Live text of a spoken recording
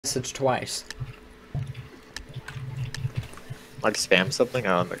message twice. Like spam something?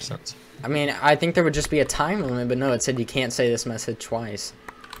 Oh, that makes sense. I mean, I think there would just be a time limit, but no, it said you can't say this message twice.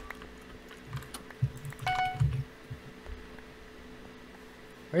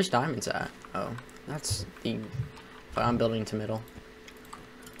 Where's diamonds at? Oh, that's the... But I'm building to middle.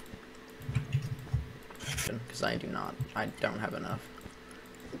 Because I don't have enough.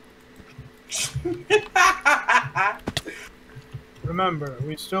 Remember,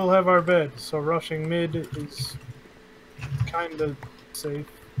 we still have our bed, so rushing mid is kinda safe.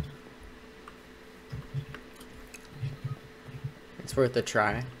 It's worth a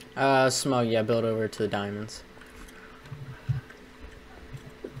try. Smug, yeah, build over to the diamonds.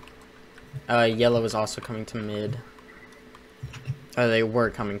 Yellow is also coming to mid. Oh, they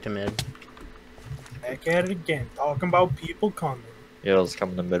were coming to mid. Back at it again, talking about people coming. Yellow's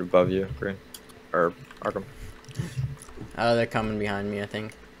coming to mid above you, green. Or Arkham. Oh, they're coming behind me, I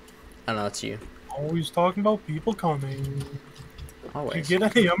think. Oh no, it's you. Always talking about people coming. Always. Did you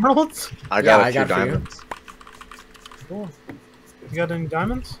get any emeralds? I got a few diamonds. Cool. You got any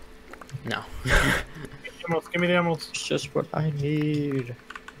diamonds? No. Give me the emeralds. It's just what I need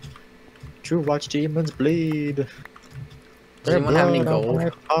to watch demons bleed. Does anyone have any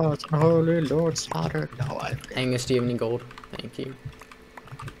gold? Holy Lord slaughter. No, I. Angus, do you have any gold? Thank you.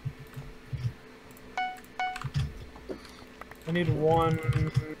 I need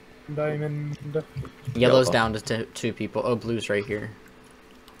one diamond. Yellow's down to two people. Oh, blue's right here.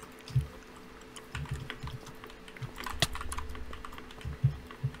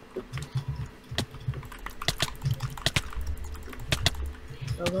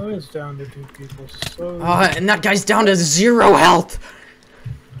 Yellow is down to 2 people, so... And that guy's down to 0 health!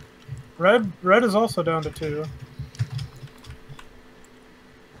 Red is also down to 2.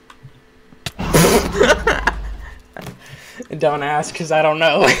 Don't ask, because I don't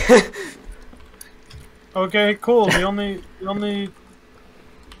know. Okay, cool. The only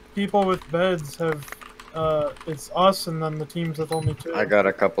people with beds have it's us and then the teams with only 2. I got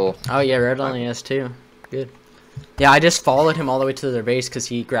a couple. Oh yeah, red only has 2. Good. Yeah, I just followed him all the way to their base because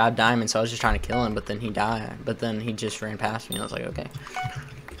he grabbed diamonds, so I was just trying to kill him, but then he died. But then he just ran past me, and I was like, okay.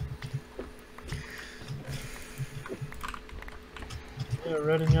 Yeah,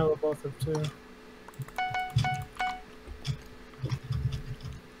 red and yellow both have 2.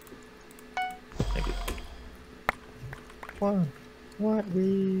 Thank you. What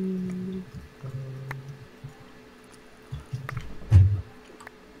we...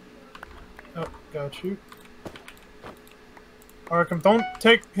 Oh, got you. Arkham, don't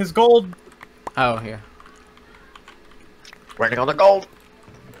take his gold! Oh, here. Waiting on the gold!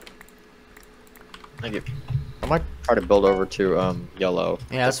 Thank you. I might try to build over to yellow.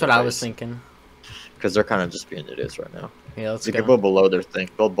 Yeah, that's what I was thinking. Because they're kind of just being idiots right now. Yeah, let's You go. can build below their thing.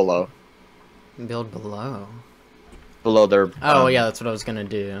 Build below. Build below. Below their... Oh, yeah, that's what I was gonna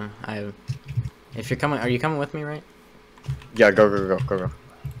do. If you're coming... Are you coming with me, right? Yeah, go.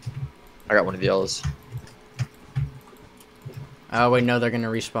 I got one of the yellows. Oh, wait, no, they're gonna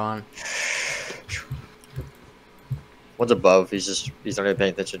respawn. One's above. He's not even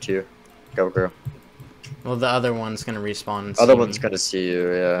paying attention to you. Go. Well, the other one's gonna respawn and Other see one's me. gonna see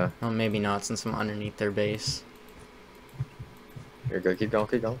you, yeah. Well, maybe not, since I'm underneath their base. Here you go, keep going.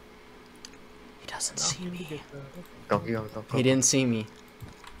 He doesn't see me. Go. He didn't see me.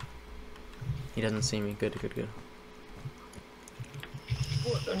 He doesn't see me. Good.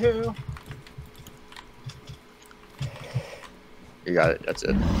 What the hell? You got it, that's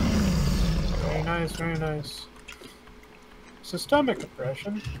it. Very nice, very nice. Systemic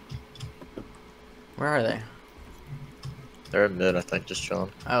oppression. Where are they? They're in mid, I think, just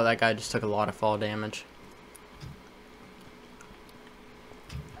chilling. Oh, that guy just took a lot of fall damage.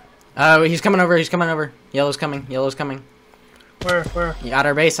 Oh, he's coming over. Yellow's coming. Where? Yeah, at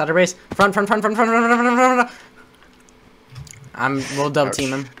our base. Front. We'll double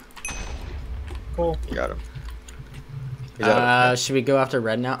team him. Cool. You got him. Should we go after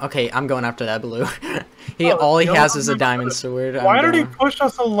red now? Okay, I'm going after that blue. Oh, all he yellow has is a doesn't diamond have sword. Why did he push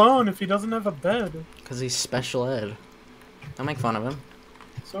us alone if he doesn't have a bed? Because he's special ed. Don't make fun of him.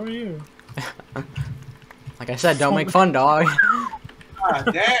 So are you. Like I said, don't make fun, dog.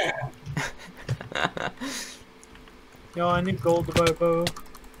 God damn. Yo, I need gold to buy a bow.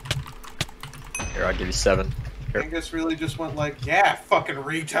 Here, I'll give you 7. Here. Angus really just went like, yeah, fucking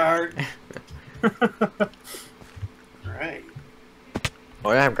retard. Right.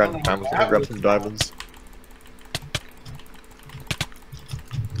 Oh yeah, I'm grabbing diamonds. I'm gonna grab some diamonds.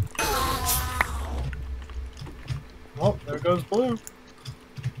 Oh, there goes blue.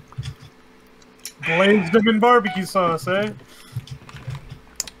 Glazed him in barbecue sauce, eh?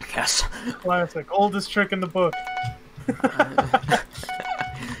 jackass. Classic. Oldest trick in the book.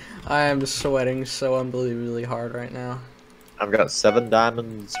 I am sweating so unbelievably hard right now. I've got 7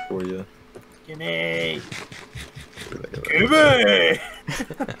 diamonds for you. Gimme! Gimme! Gimme!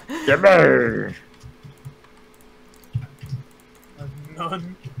 Gimme!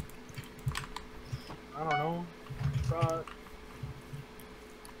 None. I don't know.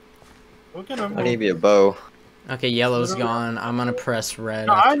 Look at him. I need me a bow. Okay, yellow's gone. I'm gonna press red.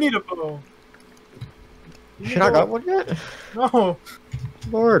 No, I need a bow. Shit, I got one yet? No.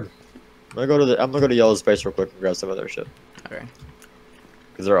 Lord. I'm gonna go to yellow's base real quick and grab some other shit. Okay.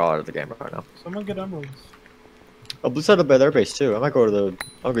 Because they're all out of the game right now. Someone get emeralds. Oh, blue side up by their base too. I'll go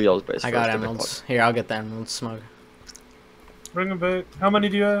to yellow's base. I got emeralds. Here, I'll get the emeralds, Smug. Bring them back. How many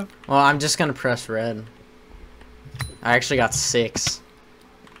do you have? Well, I'm just gonna press red. I actually got 6.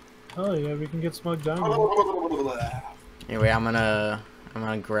 Oh yeah, we can get Smug diamond. Anyway, I'm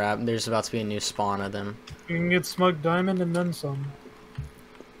gonna grab. There's about to be a new spawn of them. You can get Smug diamond and then some.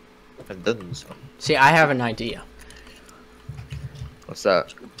 And then some. See, I have an idea. What's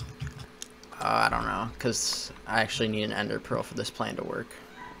that? I don't know, cause I actually need an ender pearl for this plan to work.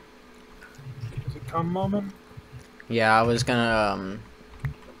 Is it come moment? Yeah, I was gonna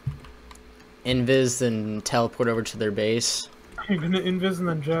invis and teleport over to their base. You're gonna invis and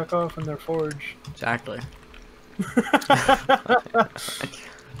then jack off in their forge. Exactly.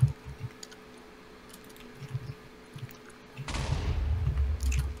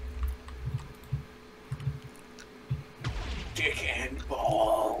 Dick and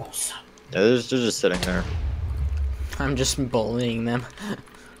balls. Yeah, they're just sitting there. I'm just bullying them.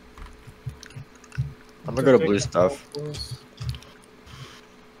 I'm gonna go to blue stuff.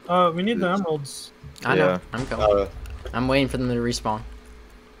 We need the emeralds. I know. Yeah. I'm going. I'm waiting for them to respawn.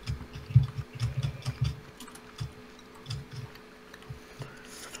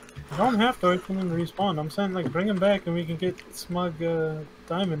 You don't have to wait for them to respawn. I'm saying, like, bring them back and we can get Smug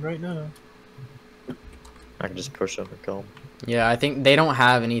diamond right now. I can just push them and kill them. Yeah, I think they don't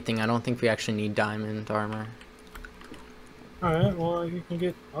have anything. I don't think we actually need diamond armor. Alright, well, you can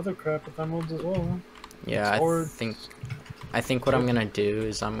get other crap with emeralds as well. Yeah, Swords. I think what I'm gonna do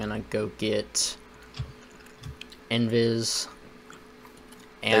is I'm gonna go get invis.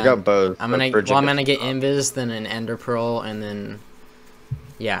 They got both. I'm gonna get invis, then an ender pearl, and then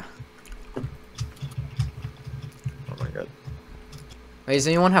yeah. Oh my god. Wait, does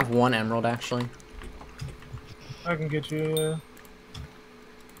anyone have 1 emerald actually? I can get you,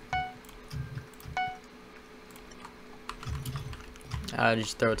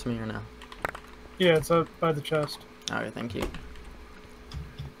 Just throw it to me or no? yeah, it's up by the chest. Alright, thank you.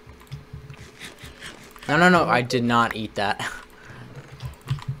 No, I did not eat that.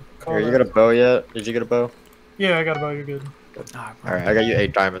 Call Here, you that. got a bow yet? Did you get a bow? Yeah, I got a bow, you're good. Alright, I got you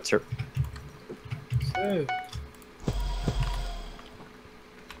 8 diamonds here. Sick.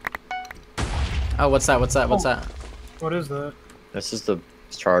 Oh, what's that? What's that? What's that? What is that? This is the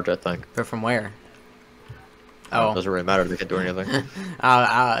charge, I think. But from where? It Oh. doesn't really matter, they can do anything.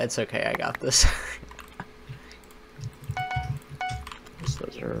 It's okay, I got this.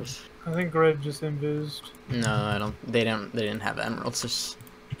 Those are yours. I think Red just invised. No, I don't. They didn't have emeralds.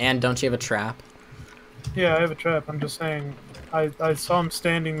 And don't you have a trap? Yeah, I have a trap. I'm just saying. I saw him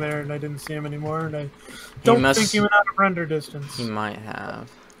standing there and I didn't see him anymore, and I don't think he went out of render distance. He might have.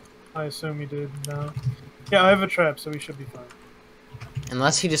 I assume he did. No. Yeah, I have a trap, so we should be fine.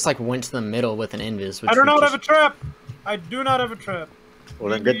 Unless he just like went to the middle with an invis. I do not have a trap. I do not have a trap.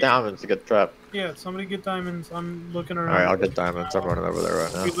 Well then get diamonds to get trapped. Yeah, somebody get diamonds. I'm looking around. Alright, I'll get diamonds. I'm running over there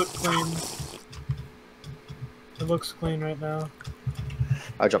right now. We look clean. It looks clean right now.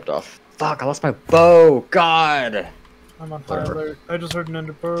 I jumped off. Fuck, I lost my bow! God! I'm on high Whatever. alert. I just heard an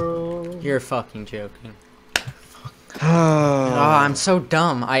ender pearl. You're fucking joking. Oh, I'm so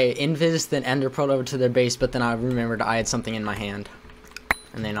dumb. I invis then ender pearled over to their base, but then I remembered I had something in my hand.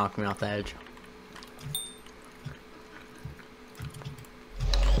 And they knocked me off the edge.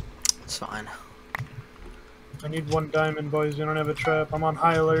 It's fine. I need 1 diamond, boys. We don't have a trap. I'm on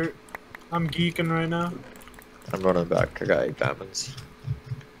high alert. I'm geeking right now. I'm running back. I got 8 diamonds.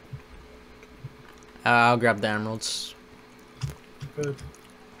 I'll grab the emeralds. Good.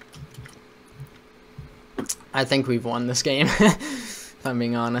 I think we've won this game, if I'm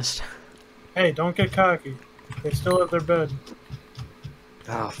being honest. Hey, don't get cocky. They still have their bed.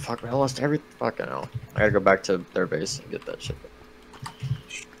 Oh, fuck, I lost every fucking hell. I gotta go back to their base and get that shit.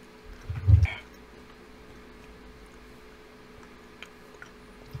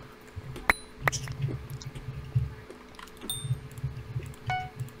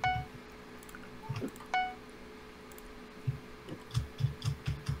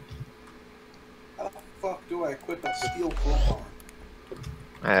 do I equip a steel crowbar?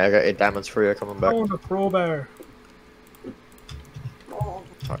 I got 8 diamonds for you coming I back. want a crowbar. Oh,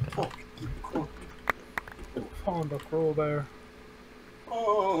 Fucking Found a crowbar.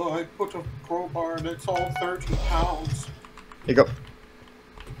 oh, I put a crowbar and it's all 30 pounds. Here you go.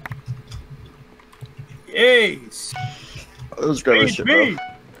 Yes. Let's grab this shit, bro. Me.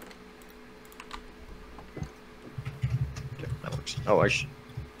 Okay, that works. Oh, I should.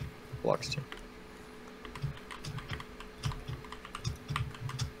 Blocks too.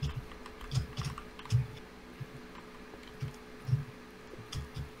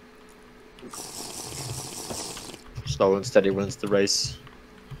 Slow and steady wins the race.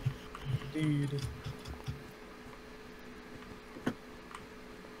 Indeed.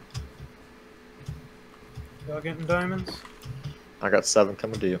 Y'all getting diamonds? I got 7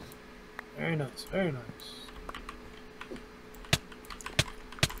 coming to you. Very nice, very nice.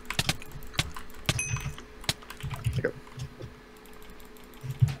 Here you go.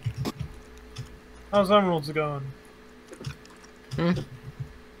 How's Emeralds going?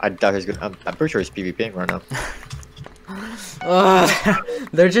 I doubt he's gonna. I'm pretty sure he's PvPing right now.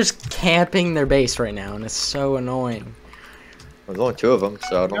 They're just camping their base right now, and it's so annoying. There's only 2 of them,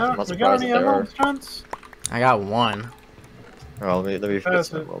 so I'm not We got surprised any that they are. emeralds, gents? I got 1. Oh, let me get Pass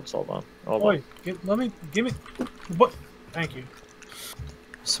some it. emeralds. Hold on. Hold Oi, give me. What? Thank you.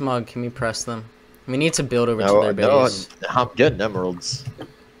 Smug, can we press them? We need to build over on. to their No, base. I'm getting emeralds.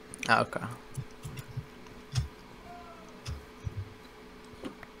 Oh, okay.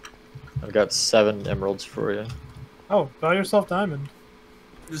 I've got 7 emeralds for you. Oh, buy yourself diamond.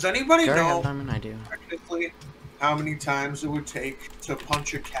 Does anybody Do I have know diamond? I do. technically how many times it would take to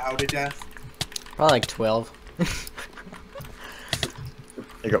punch a cow to death? Probably like 12. Here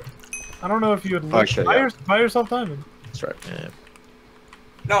you go. I don't know if you would Oh, look. shit, Buy, yeah. buy yourself diamond. That's right. Yeah.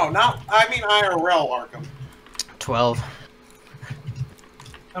 No, not. I mean IRL Arkham. 12.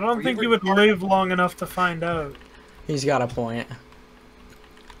 I don't Are think you you would retarded? live long enough to find out. He's got a point.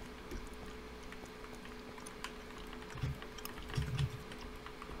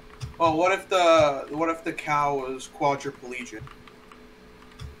 Well, what if the cow was quadriplegic?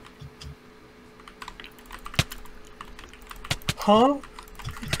 Huh?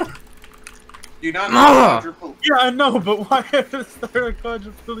 Do you not Ah! know quadriplegic? Yeah, I know, but why is there a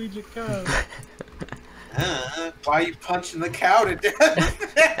quadriplegic cow? Why are you punching the cow to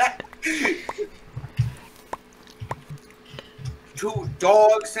death? 2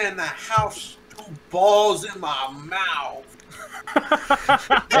 dogs in the house, 2 balls in my mouth.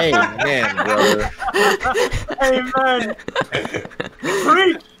 Amen, brother. Amen.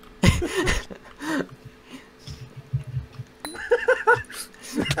 Preach.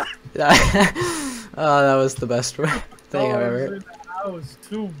 Oh, that was the best thing I've Dogs ever. in the house,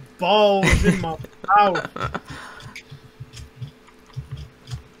 2 balls in my mouth.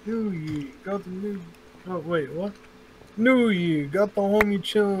 New Year, got the new. Oh wait, what? New Year, got the homie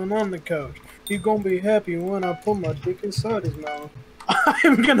chilling on the couch. He gonna be happy when I put my dick inside his mouth.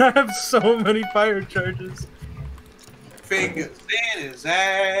 I'm gonna have so many fire charges. Fingers in his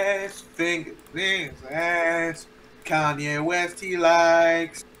ass, fingers in his ass. Kanye West he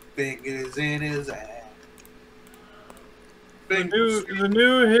likes fingers in his ass. The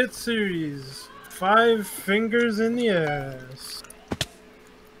new hit series, 5 Fingers in the Ass.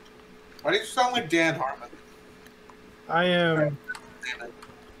 Why do you sound like Dan Harmon? I am.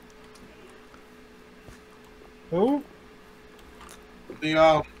 Who?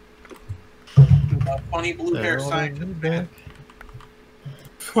 The funny blue hair scientist man.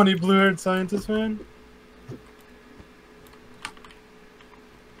 Funny blue-haired scientist man?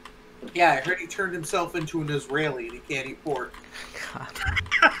 Yeah, I heard he turned himself into an Israeli and he can't eat pork.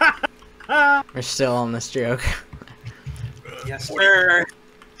 God. We're still on this joke. Yes, sir.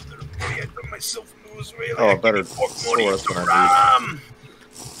 I turned myself into Israeli. Oh, better source when I need.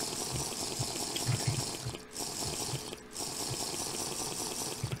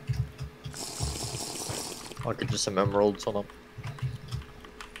 I'll get you some emeralds on them.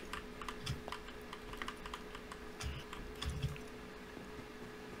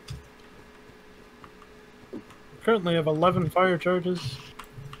 Currently have 11 fire charges.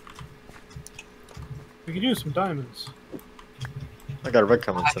 We could use some diamonds. I got a red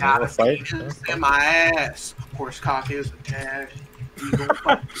coming, I so got wanna a fight? penis in my ass. Horse cock is attached.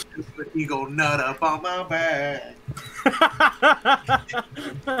 He go nut up on my back.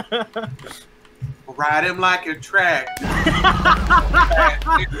 Ride him like a track.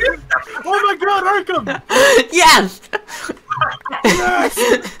 Oh my god, Arkham! Yes!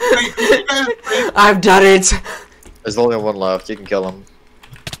 I've done it! There's only 1 left. You can kill him.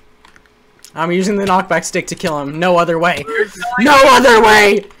 I'm using the knockback stick to kill him. No other way. No other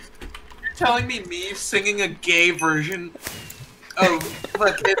way! You're telling me singing a gay version of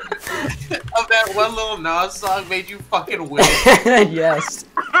fucking of that one little Nas song made you fucking win? Yes.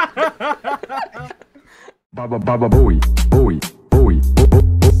 Baba Baba Bowie, Bowie.